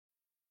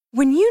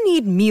When you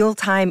need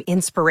mealtime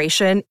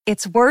inspiration,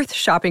 it's worth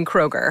shopping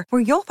Kroger,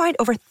 where you'll find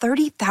over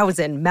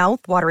 30,000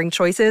 mouth-watering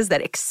choices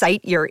that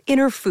excite your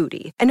inner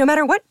foodie. And no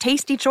matter what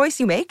tasty choice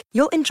you make,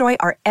 you'll enjoy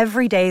our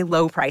everyday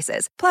low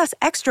prices, plus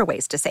extra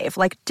ways to save,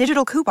 like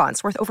digital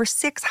coupons worth over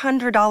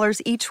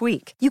 $600 each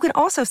week. You can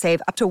also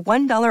save up to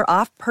 $1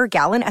 off per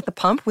gallon at the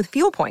pump with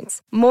fuel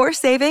points. More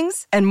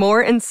savings and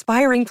more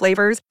inspiring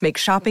flavors make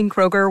shopping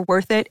Kroger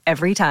worth it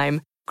every time.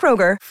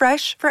 Kroger,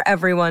 fresh for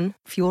everyone.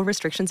 Fuel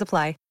restrictions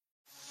apply.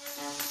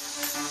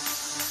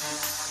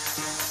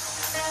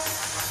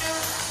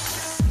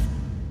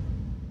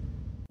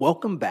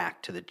 Welcome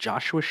back to the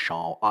Joshua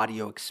Shaw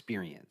audio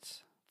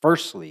experience.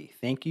 Firstly,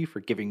 thank you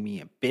for giving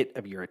me a bit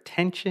of your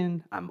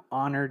attention. I'm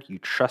honored you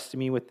trusted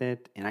me with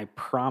it, and I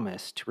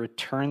promise to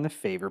return the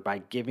favor by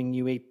giving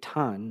you a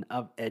ton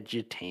of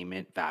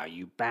edutainment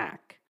value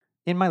back.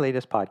 In my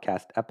latest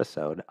podcast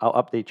episode, I'll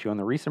update you on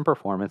the recent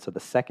performance of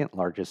the second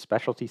largest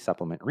specialty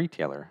supplement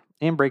retailer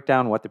and break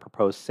down what the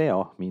proposed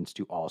sale means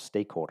to all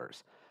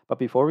stakeholders. But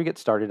before we get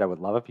started, I would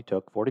love if you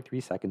took 43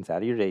 seconds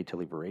out of your day to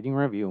leave a rating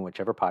or review on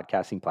whichever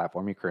podcasting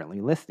platform you're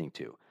currently listening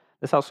to.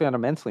 This helps me out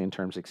immensely in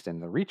terms of extending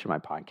the reach of my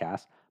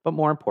podcast, but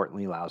more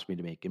importantly allows me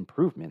to make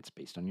improvements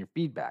based on your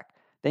feedback.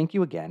 Thank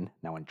you again.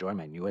 Now enjoy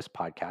my newest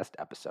podcast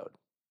episode.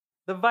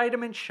 The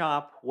Vitamin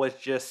Shop was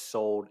just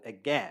sold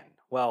again.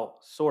 Well,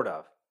 sort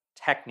of.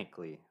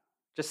 Technically.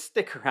 Just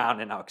stick around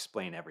and I'll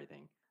explain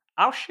everything.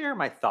 I'll share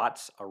my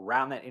thoughts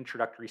around that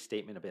introductory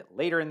statement a bit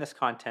later in this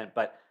content,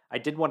 but I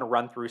did want to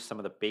run through some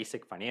of the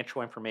basic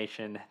financial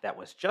information that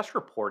was just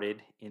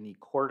reported in the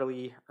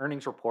quarterly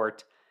earnings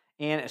report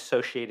and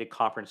associated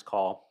conference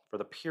call for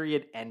the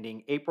period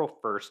ending April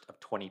 1st of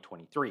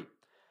 2023.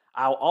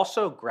 I'll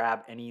also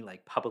grab any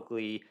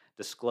publicly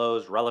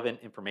disclosed relevant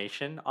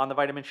information on the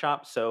Vitamin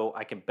Shop so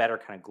I can better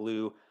kind of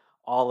glue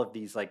all of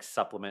these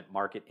supplement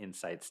market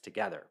insights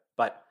together.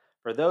 But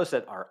for those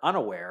that are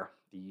unaware,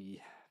 the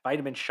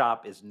Vitamin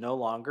Shop is no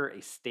longer a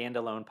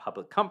standalone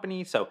public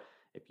company. So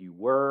if you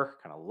were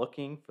kind of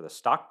looking for the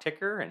stock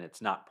ticker and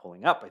it's not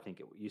pulling up, I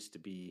think it used to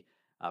be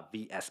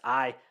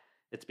VSI,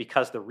 it's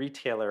because the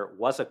retailer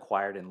was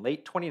acquired in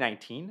late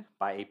 2019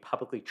 by a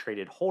publicly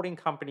traded holding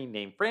company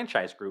named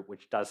Franchise Group,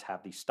 which does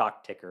have the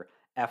stock ticker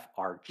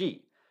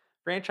FRG.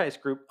 Franchise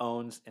Group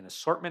owns an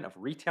assortment of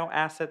retail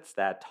assets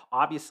that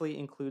obviously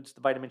includes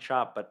the Vitamin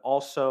Shop, but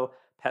also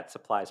Pet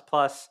Supplies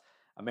Plus,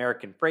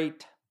 American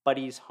Freight,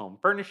 Buddy's Home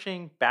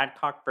Furnishing,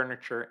 Badcock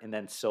Furniture, and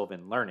then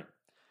Sylvan Learning.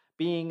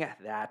 Being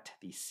that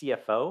the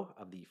CFO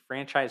of the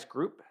Franchise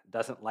Group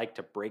doesn't like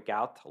to break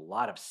out a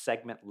lot of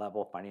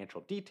segment-level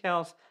financial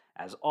details,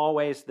 as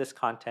always, this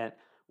content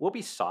will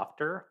be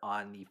softer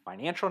on the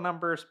financial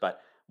numbers,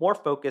 but more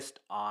focused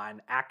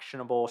on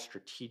actionable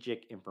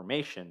strategic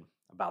information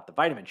about the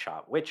Vitamin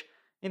Shop, which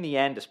in the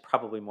end is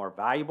probably more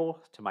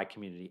valuable to my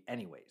community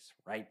anyways,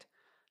 right?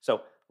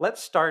 So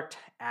let's start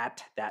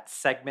at that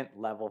segment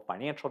level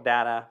financial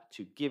data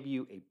to give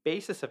you a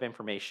basis of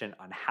information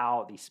on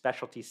how the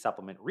specialty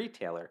supplement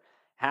retailer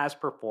has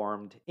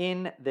performed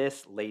in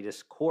this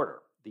latest quarter.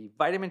 The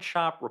Vitamin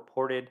Shop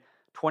reported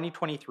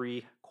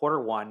 2023 quarter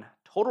one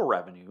total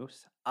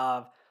revenues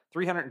of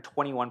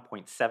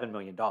 $321.7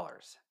 million.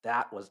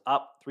 That was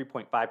up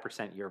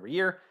 3.5% year over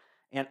year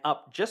and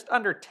up just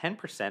under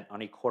 10%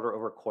 on a quarter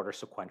over quarter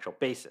sequential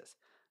basis.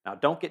 Now,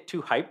 don't get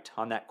too hyped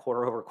on that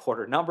quarter over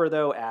quarter number,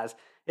 though, as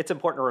it's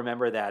important to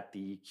remember that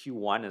the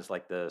Q1 is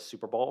like the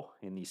Super Bowl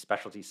in the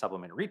specialty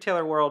supplement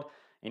retailer world,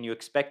 and you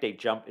expect a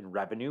jump in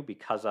revenue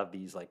because of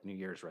these New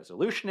Year's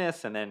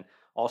resolutionists and then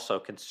also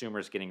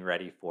consumers getting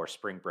ready for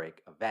spring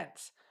break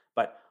events.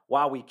 But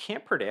while we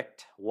can't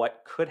predict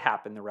what could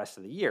happen the rest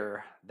of the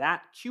year,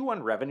 that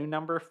Q1 revenue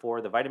number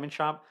for the Vitamin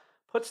Shop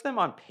puts them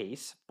on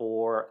pace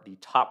for the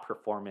top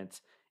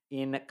performance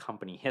in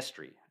company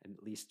history,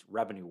 at least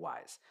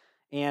revenue-wise.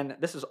 And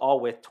this is all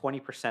with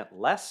 20%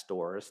 less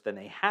stores than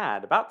they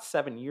had about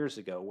 7 years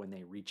ago when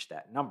they reached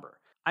that number.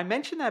 I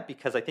mention that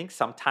because I think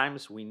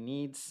sometimes we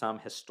need some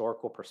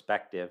historical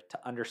perspective to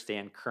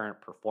understand current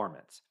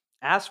performance.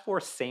 As for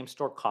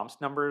same-store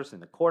comps numbers in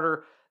the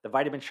quarter, the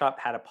Vitamin Shop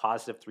had a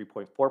positive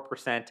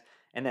 3.4%,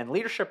 and then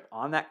leadership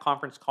on that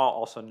conference call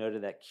also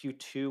noted that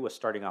Q2 was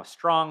starting off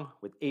strong,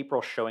 with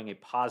April showing a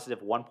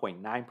positive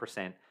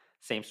 1.9%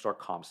 same-store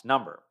comps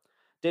number.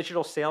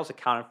 Digital sales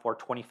accounted for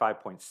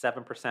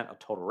 25.7% of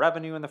total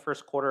revenue in the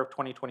first quarter of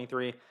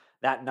 2023.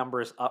 That number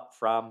is up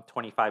from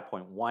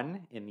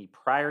 25.1% in the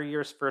prior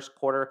year's first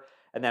quarter.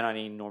 And then on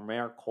a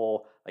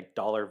numerical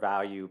dollar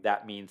value,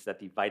 that means that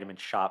the Vitamin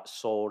Shop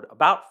sold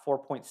about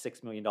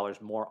 $4.6 million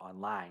more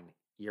online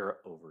year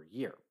over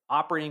year.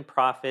 Operating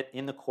profit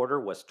in the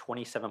quarter was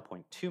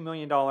 $27.2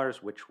 million,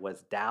 which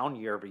was down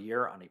year over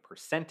year on a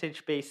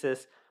percentage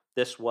basis.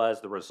 This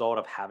was the result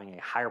of having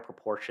a higher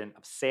proportion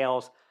of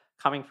sales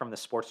coming from the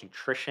sports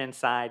nutrition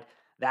side.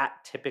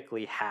 That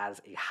typically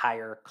has a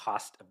higher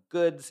cost of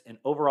goods and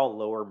overall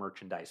lower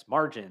merchandise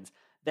margins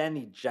than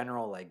the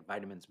general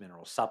vitamins,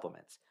 mineral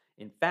supplements.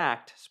 In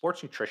fact,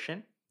 sports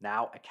nutrition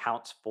now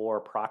accounts for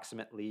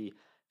approximately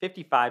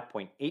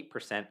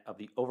 55.8% of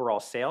the overall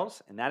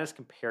sales, and that is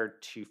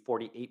compared to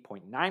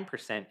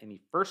 48.9% in the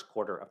first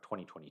quarter of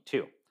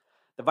 2022.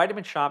 The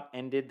Vitamin Shoppe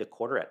ended the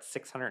quarter at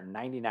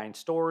 699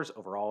 stores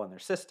overall in their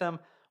system,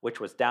 which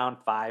was down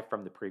 5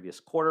 from the previous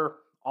quarter.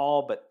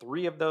 All but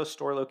 3 of those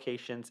store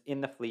locations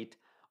in the fleet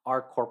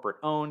are corporate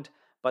owned,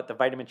 but the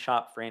Vitamin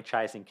Shoppe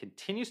franchising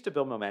continues to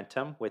build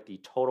momentum with the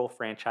total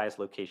franchise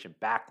location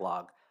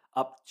backlog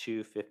up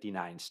to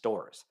 59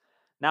 stores.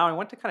 Now, I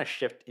want to kind of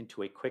shift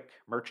into a quick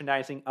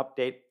merchandising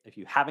update. If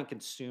you haven't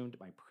consumed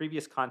my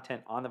previous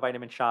content on the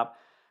Vitamin Shoppe,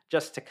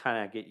 just to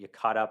kind of get you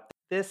caught up,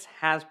 this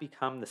has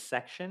become the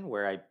section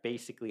where I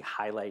basically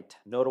highlight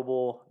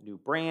notable new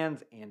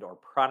brands and or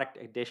product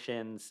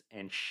additions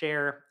and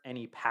share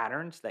any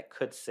patterns that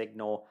could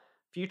signal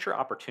future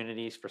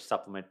opportunities for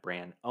supplement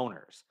brand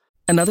owners.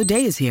 Another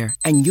day is here,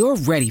 and you're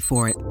ready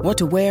for it. What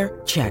to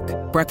wear? Check.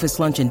 Breakfast,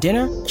 lunch, and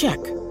dinner?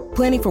 Check.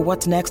 Planning for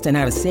what's next and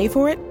how to save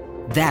for it?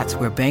 That's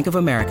where Bank of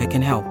America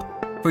can help.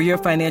 For your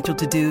financial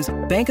to-dos,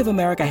 Bank of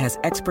America has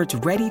experts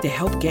ready to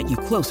help get you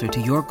closer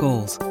to your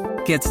goals.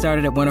 Get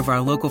started at one of our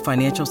local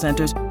financial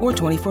centers or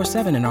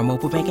 24/7 in our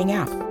mobile banking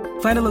app.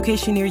 Find a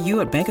location near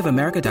you at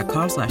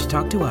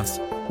bankofamerica.com/talktous.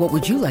 What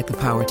would you like the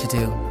power to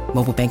do?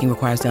 Mobile banking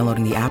requires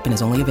downloading the app and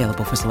is only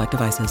available for select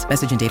devices.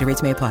 Message and data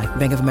rates may apply.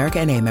 Bank of America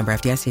N.A., member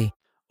FDIC.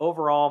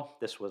 Overall,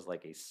 this was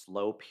like a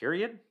slow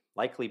period,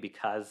 likely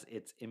because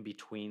it's in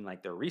between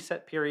like their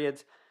reset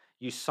periods.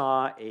 You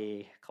saw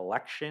a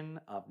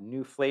collection of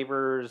new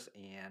flavors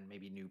and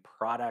maybe new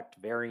product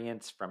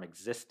variants from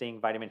existing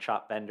Vitamin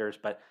Shoppe vendors,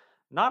 but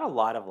not a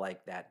lot of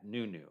like that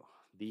new.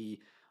 The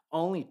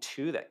only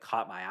 2 that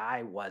caught my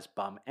eye was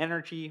Bum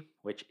Energy,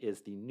 which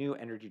is the new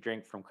energy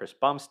drink from Chris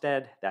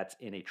Bumstead that's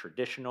in a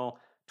traditional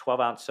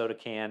 12-ounce soda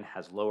can,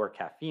 has lower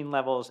caffeine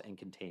levels, and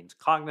contains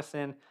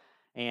cognizin.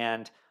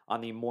 And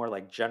on the more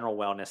like general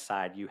wellness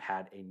side, you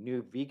had a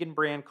new vegan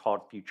brand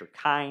called Future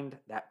Kind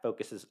that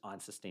focuses on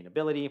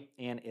sustainability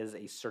and is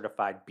a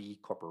certified B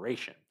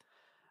Corporation.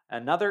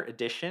 Another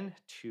addition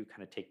to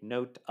kind of take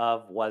note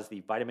of was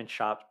the Vitamin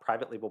Shoppe's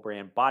private label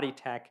brand Body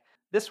Tech.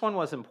 This one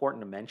was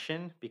important to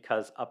mention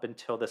because up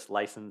until this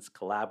license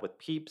collab with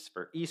Peeps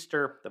for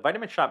Easter, the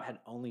Vitamin Shoppe had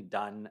only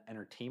done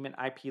entertainment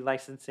IP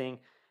licensing.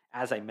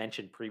 As I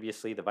mentioned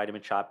previously, the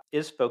Vitamin Shoppe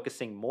is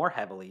focusing more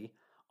heavily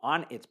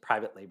on its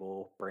private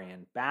label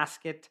brand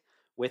basket,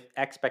 with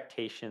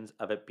expectations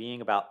of it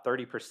being about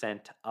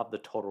 30% of the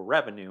total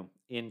revenue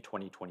in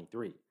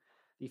 2023.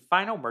 The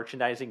final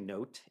merchandising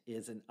note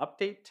is an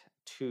update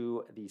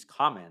to these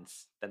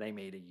comments that I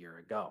made a year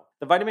ago.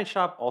 The Vitamin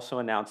Shoppe also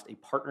announced a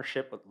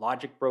partnership with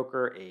Logic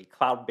Broker, a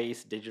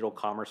cloud-based digital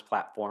commerce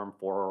platform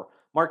for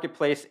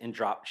marketplace and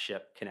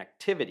dropship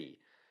connectivity.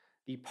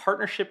 The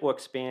partnership will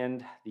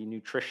expand the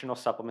nutritional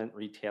supplement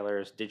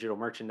retailer's digital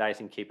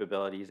merchandising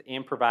capabilities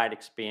and provide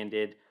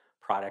expanded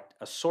product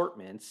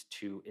assortments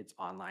to its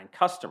online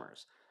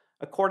customers.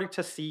 According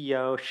to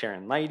CEO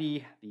Sharon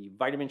Leidy, the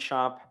Vitamin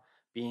Shoppe,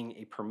 being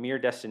a premier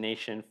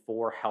destination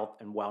for health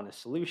and wellness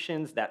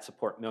solutions that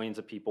support millions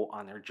of people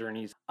on their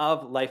journeys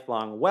of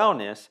lifelong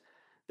wellness,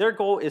 their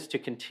goal is to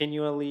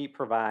continually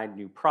provide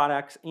new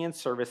products and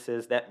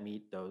services that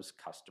meet those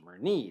customer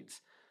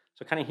needs.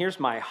 So kind of here's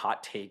my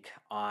hot take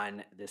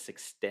on this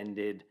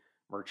extended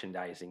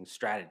merchandising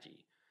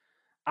strategy.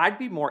 I'd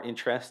be more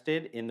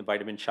interested in the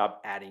Vitamin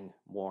Shoppe adding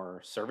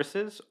more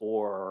services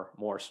or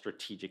more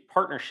strategic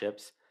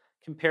partnerships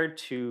compared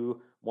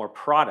to more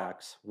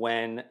products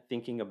when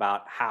thinking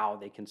about how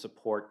they can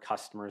support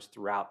customers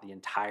throughout the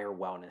entire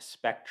wellness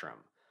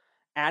spectrum.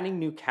 Adding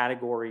new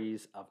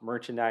categories of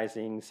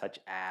merchandising such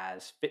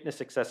as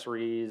fitness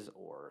accessories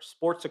or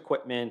sports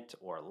equipment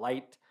or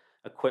light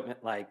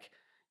equipment like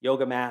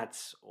yoga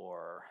mats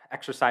or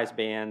exercise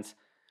bands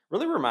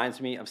really reminds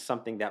me of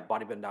something that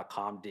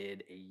bodybuilding.com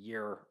did a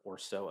year or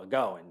so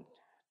ago, and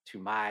to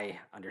my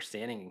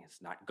understanding,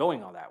 it's not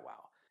going all that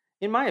well.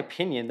 In my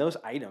opinion, those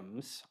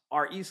items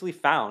are easily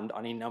found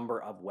on a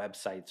number of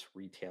websites,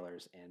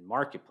 retailers, and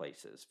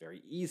marketplaces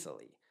very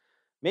easily.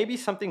 Maybe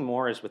something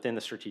more is within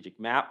the strategic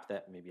map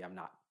that maybe I'm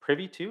not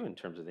privy to in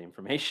terms of the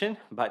information,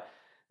 but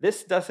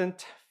this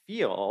doesn't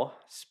feel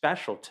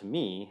special to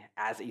me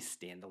as a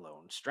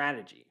standalone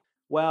strategy.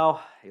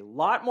 Well, a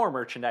lot more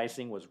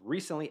merchandising was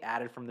recently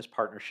added from this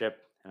partnership,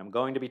 and I'm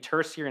going to be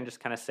terse here and just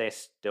kind of say I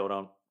still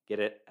don't get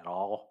it at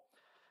all.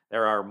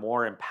 There are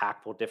more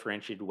impactful,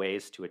 differentiated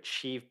ways to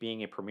achieve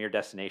being a premier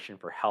destination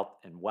for health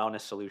and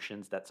wellness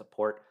solutions that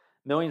support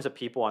millions of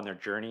people on their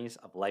journeys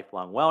of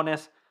lifelong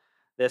wellness.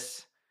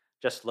 This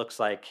just looks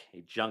like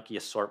a junky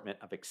assortment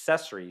of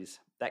accessories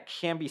that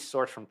can be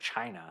sourced from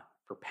China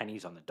for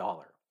pennies on the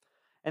dollar.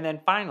 And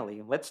then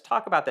finally, let's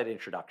talk about that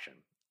introduction.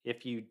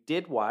 If you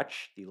did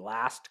watch the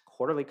last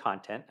quarterly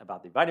content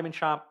about the Vitamin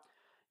Shoppe,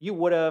 you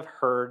would have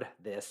heard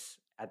this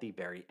at the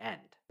very end.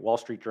 Wall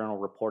Street Journal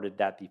reported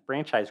that the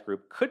franchise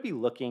group could be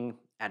looking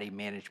at a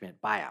management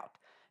buyout.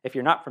 If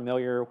you're not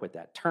familiar with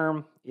that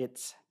term,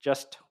 it's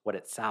just what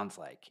it sounds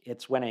like.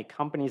 It's when a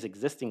company's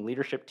existing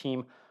leadership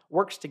team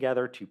works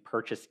together to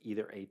purchase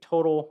either a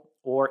total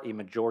or a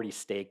majority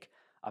stake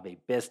of a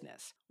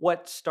business.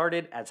 What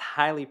started as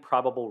highly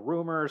probable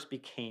rumors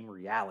became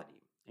reality.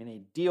 In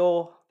a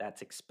deal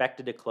that's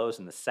expected to close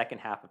in the second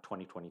half of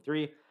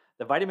 2023,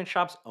 the Vitamin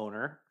Shoppe's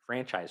owner,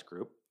 Franchise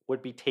Group,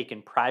 would be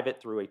taken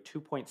private through a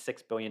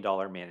 $2.6 billion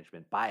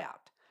management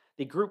buyout.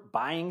 The group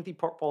buying the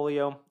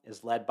portfolio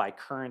is led by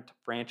current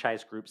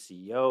Franchise Group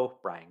CEO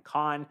Brian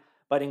Kahn,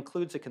 but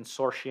includes a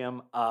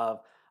consortium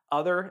of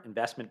other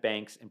investment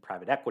banks and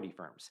private equity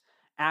firms.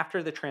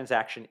 After the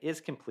transaction is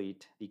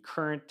complete, the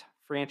current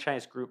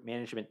Franchise Group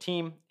management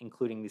team,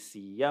 including the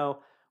CEO,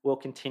 will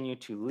continue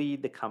to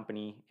lead the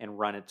company and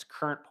run its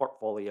current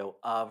portfolio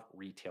of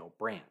retail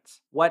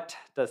brands. What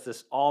does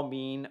this all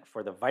mean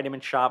for the Vitamin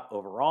Shoppe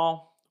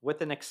overall?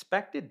 With an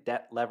expected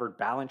debt-levered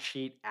balance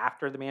sheet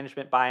after the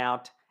management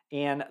buyout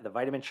and the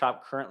Vitamin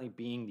Shoppe currently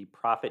being the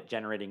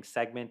profit-generating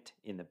segment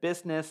in the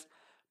business,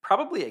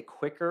 probably a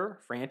quicker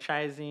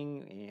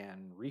franchising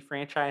and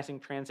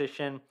refranchising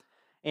transition,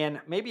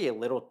 and maybe a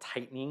little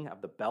tightening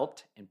of the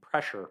belt and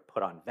pressure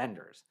put on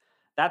vendors.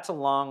 That's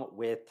along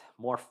with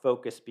more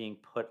focus being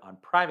put on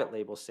private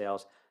label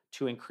sales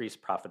to increase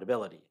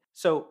profitability.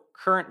 So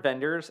current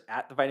vendors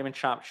at the Vitamin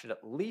Shoppe should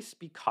at least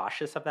be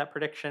cautious of that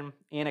prediction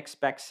and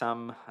expect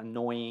some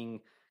annoying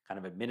kind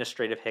of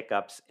administrative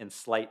hiccups and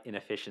slight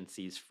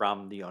inefficiencies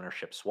from the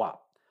ownership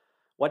swap.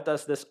 What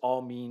does this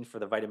all mean for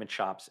the Vitamin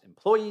Shoppe's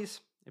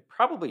employees? It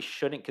probably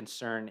shouldn't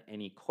concern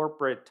any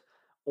corporate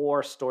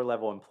or store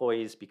level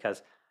employees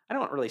because I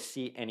don't really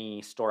see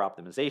any store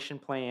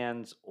optimization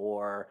plans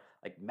or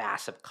like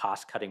massive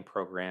cost cutting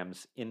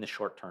programs in the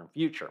short term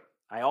future.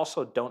 I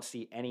also don't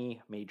see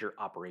any major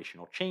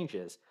operational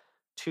changes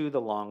to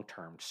the long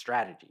term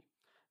strategy.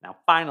 Now,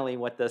 finally,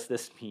 what does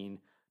this mean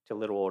to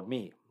little old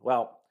me?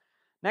 Well,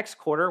 next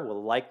quarter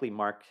will likely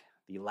mark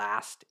the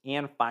last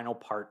and final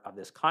part of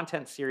this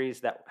content series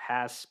that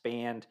has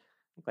spanned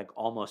like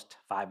almost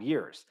 5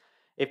 years.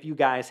 If you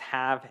guys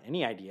have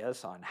any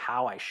ideas on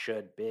how I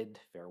should bid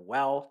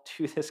farewell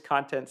to this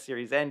content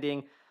series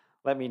ending,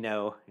 let me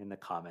know in the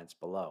comments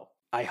below.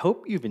 I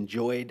hope you've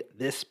enjoyed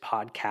this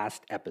podcast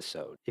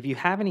episode. If you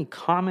have any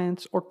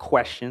comments or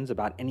questions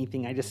about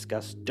anything I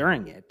discussed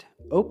during it,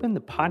 open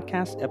the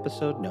podcast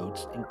episode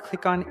notes and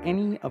click on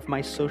any of my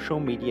social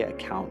media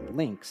account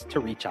links to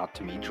reach out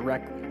to me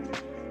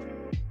directly.